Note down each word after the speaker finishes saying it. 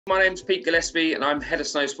My name's Pete Gillespie and I'm Head of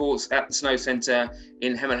Snowsports at the Snow Centre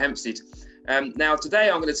in Hemel Hempstead. Now today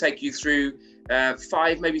I'm going to take you through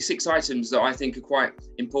 5, maybe 6 items that I think are quite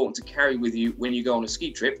important to carry with you when you go on a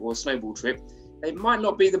ski trip or a snowboard trip. They might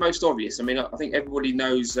not be the most obvious. I mean, I think everybody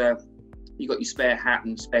knows you've got your spare hat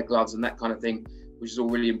and spare gloves and that kind of thing, which is all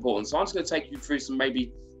really important. So I'm just going to take you through some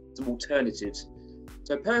alternatives.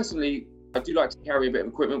 So personally, I do like to carry a bit of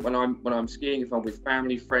equipment when I'm skiing, if I'm with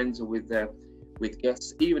family, friends, or with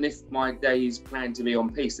guests. Even if my days plan to be on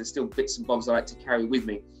piste, there's still bits and bobs I like to carry with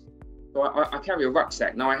me. So I carry a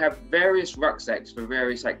rucksack. Now I have various rucksacks for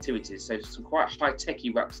various activities. So some quite high-techy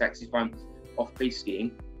rucksacks if I'm off-piste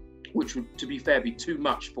skiing, which would, to be fair, be too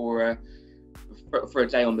much for a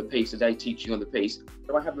day on the piste, a day teaching on the piste.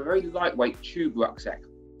 So I have a very lightweight tube rucksack.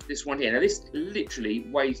 This one here. Now this literally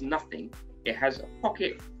weighs nothing. It has a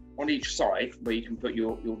pocket on each side where you can put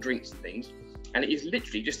your drinks and things, and it is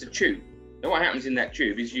literally just a tube. Now what happens in that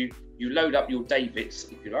tube is you load up your day bits,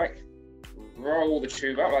 if you like, roll the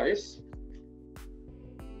tube up like this,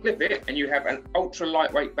 clip it, and you have an ultra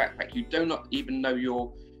lightweight backpack. You do not even know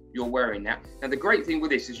you're wearing that. Now the great thing with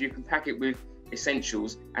this is you can pack it with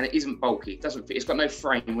essentials and it isn't bulky. It doesn't fit, it's got no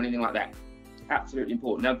frame or anything like that. Absolutely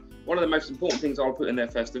important. Now one of the most important things I'll put in there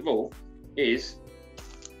first of all is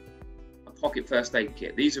a pocket first aid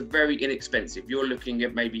kit. These are very inexpensive. You're looking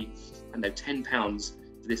at maybe, I don't know, £10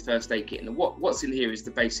 for this first aid kit. And what's in here is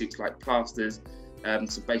the basics like plasters,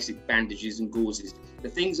 some basic bandages and gauzes, the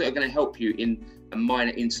things that are going to help you in a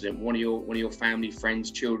minor incident. One of your family,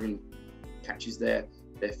 friends, children catches their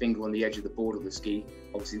finger on the edge of the board of the ski.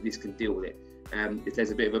 Obviously this can deal with it. If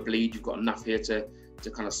there's a bit of a bleed, you've got enough here to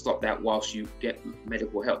kind of stop that whilst you get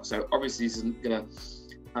medical help. So obviously this isn't going to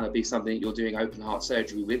kind of be something that you're doing open heart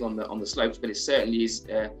surgery with on the slopes, but it certainly is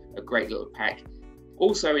a great little pack.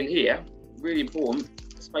 Also in here, really important,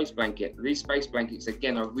 space blanket. These space blankets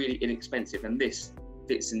again are really inexpensive, and this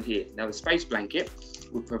fits in here. Now the space blanket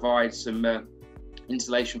would provide some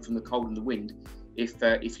insulation from the cold and the wind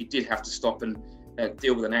if you did have to stop and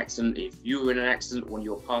deal with an accident, if you were in an accident on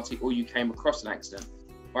your party or you came across an accident.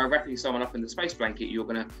 By wrapping someone up in the space blanket, you're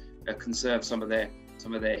going to conserve some of their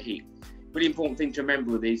heat. Really important thing to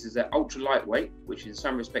remember with these is they're ultra lightweight, which in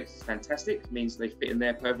some respects is fantastic. It means they fit in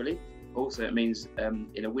there perfectly. Also, it means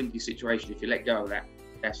in a windy situation, if you let go of that,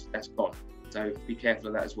 that's gone. So be careful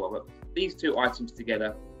of that as well. But these 2 items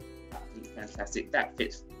together, absolutely fantastic. That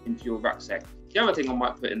fits into your rucksack. The other thing I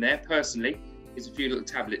might put in there personally is a few little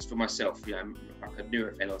tablets for myself, you know, like a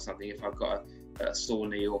Nurofen or something if I've got a sore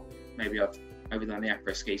knee, or maybe I've overdone the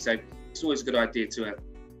après ski. So it's always a good idea to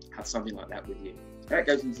have something like that with you. So that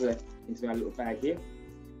goes into our little bag here.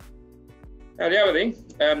 Now the other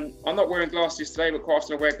thing, I'm not wearing glasses today, but quite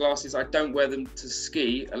often I wear glasses. I don't wear them to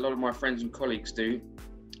ski. A lot of my friends and colleagues do,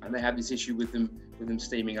 and they have this issue with them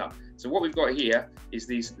steaming up. So what we've got here is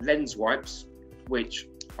these lens wipes, which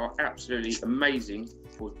are absolutely amazing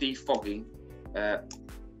for defogging a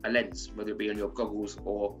lens, whether it be on your goggles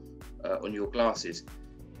or on your glasses.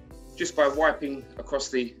 Just by wiping across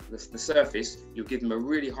the surface, you'll give them a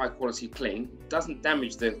really high quality clean. It doesn't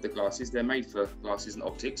damage the glasses. They're made for glasses and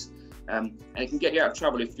optics. And it can get you out of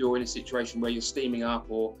trouble if you're in a situation where you're steaming up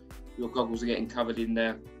or your goggles are getting covered in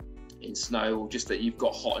snow, or just that you've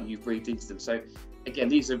got hot and you've breathed into them. So again,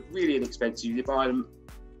 these are really inexpensive. You buy them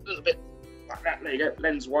a little bit like that. There you go,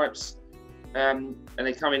 lens wipes. And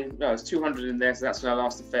they come in, no, there's 200 in there, so that's going to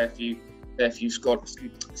last a fair few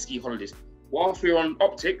ski holidays. Whilst we're on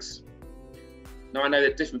optics, now I know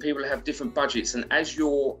that different people have different budgets, and as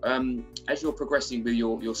you're progressing with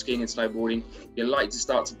your skiing and snowboarding, you're likely to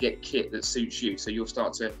start to get kit that suits you. So you'll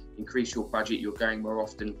start to increase your budget. You're going more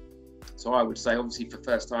often. So I would say, obviously, for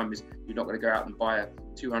first timers, you're not going to go out and buy a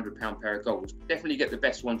 £200 pair of goggles. Definitely get the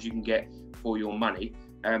best ones you can get for your money.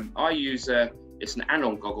 I use it's an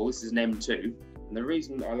Anon goggle. This is an M2, and the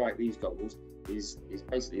reason I like these goggles is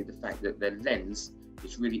basically the fact that their lens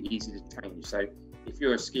is really easy to change. So if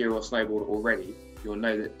you're a skier or snowboarder already, you'll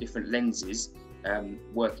know that different lenses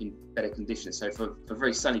work in better conditions. So for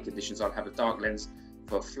very sunny conditions, I'd have a dark lens.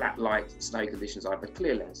 For flat, light, snowy conditions, I have a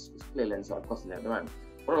clear lens. It's a clear lens that I've got in there at the moment.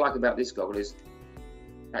 What I like about this goggle is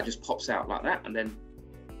that just pops out like that and then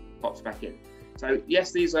pops back in. So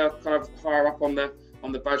yes, these are kind of higher up on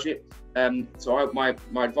the budget. So my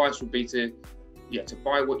advice would be to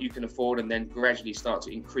buy what you can afford and then gradually start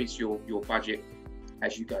to increase your budget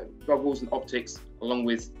as you go. Goggles and optics, along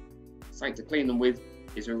with something to clean them with,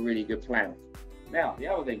 is a really good plan. Now, the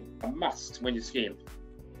other thing, a must when you're skiing,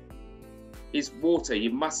 is water. You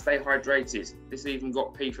must stay hydrated. This even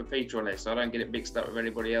got P for Peter on there, so I don't get it mixed up with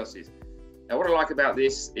anybody else's. Now, what I like about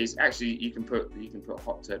this is actually you can put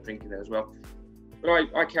hot drink in there as well.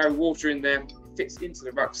 But I carry water in there, fits into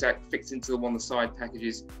the rucksack, fits into one of the side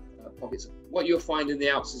packages, pockets. What you'll find in the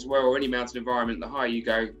Alps as well, or any mountain environment, the higher you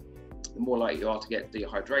go, the more likely you are to get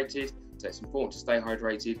dehydrated. So it's important to stay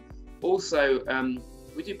hydrated. Also,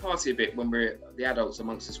 we do party a bit when we're the adults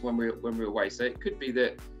amongst us when we're away. So it could be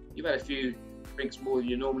that you've had a few drinks more than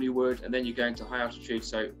you normally would, and then you're going to high altitude.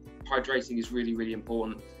 So hydrating is really, really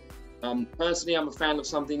important. Personally, I'm a fan of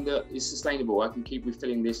something that is sustainable. I can keep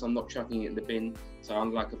refilling this. I'm not chucking it in the bin. So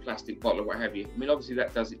unlike a plastic bottle or what have you. I mean, obviously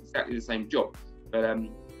that does exactly the same job, but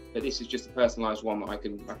this is just a personalised one that I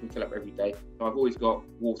can fill up every day. So I've always got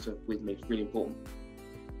water with me. It's really important.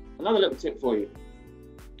 Another little tip for you.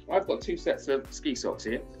 I've got 2 sets of ski socks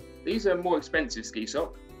here. These are more expensive ski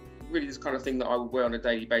socks. Really, this kind of thing that I would wear on a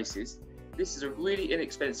daily basis. This is a really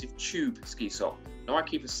inexpensive tube ski sock. Now I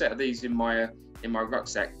keep a set of these in my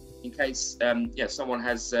rucksack in case someone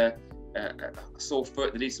has a sore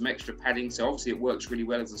foot that needs some extra padding. So obviously it works really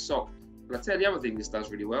well as a sock. But I tell you the other thing this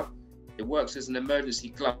does really well. It works as an emergency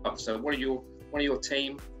glove. So one of your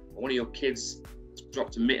team or one of your kids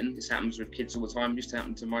dropped a mitten. This happens with kids all the time. It used to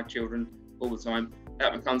happen to my children all the time.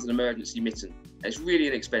 That becomes an emergency mitten. And it's really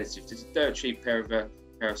inexpensive. It's a dirt cheap pair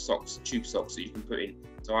of socks, tube socks that you can put in.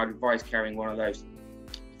 So I'd advise carrying one of those.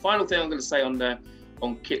 Final thing I'm going to say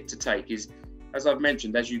on kit to take is, as I've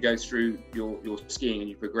mentioned, as you go through your skiing and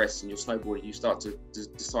you progress in your snowboarding, you start to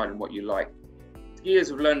decide on what you like. Skiers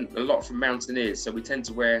have learned a lot from mountaineers, so we tend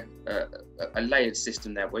to wear a layered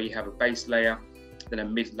system now, where you have a base layer, then a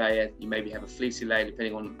mid layer, you maybe have a fleecy layer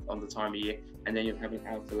depending on the time of year, and then you're having an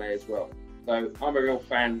outer layer as well. So I'm a real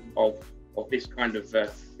fan of this kind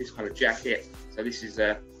of jacket. So this is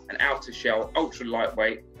an outer shell, ultra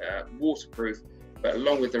lightweight, waterproof, but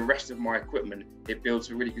along with the rest of my equipment, it builds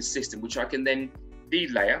a really good system, which I can then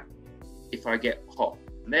de-layer if I get hot.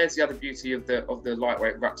 And there's the other beauty of the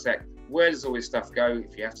lightweight rucksack. Where does all this stuff go?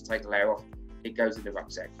 If you have to take a layer off, it goes in the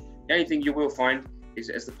rucksack. The only thing you will find is,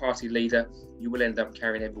 as the party leader, you will end up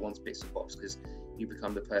carrying everyone's bits and bobs because you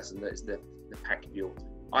become the person that is the pack mule.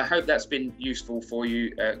 I hope that's been useful for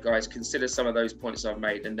you guys. Consider some of those points I've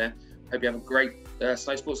made, and hope you have a great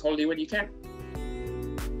snow sports holiday when you can.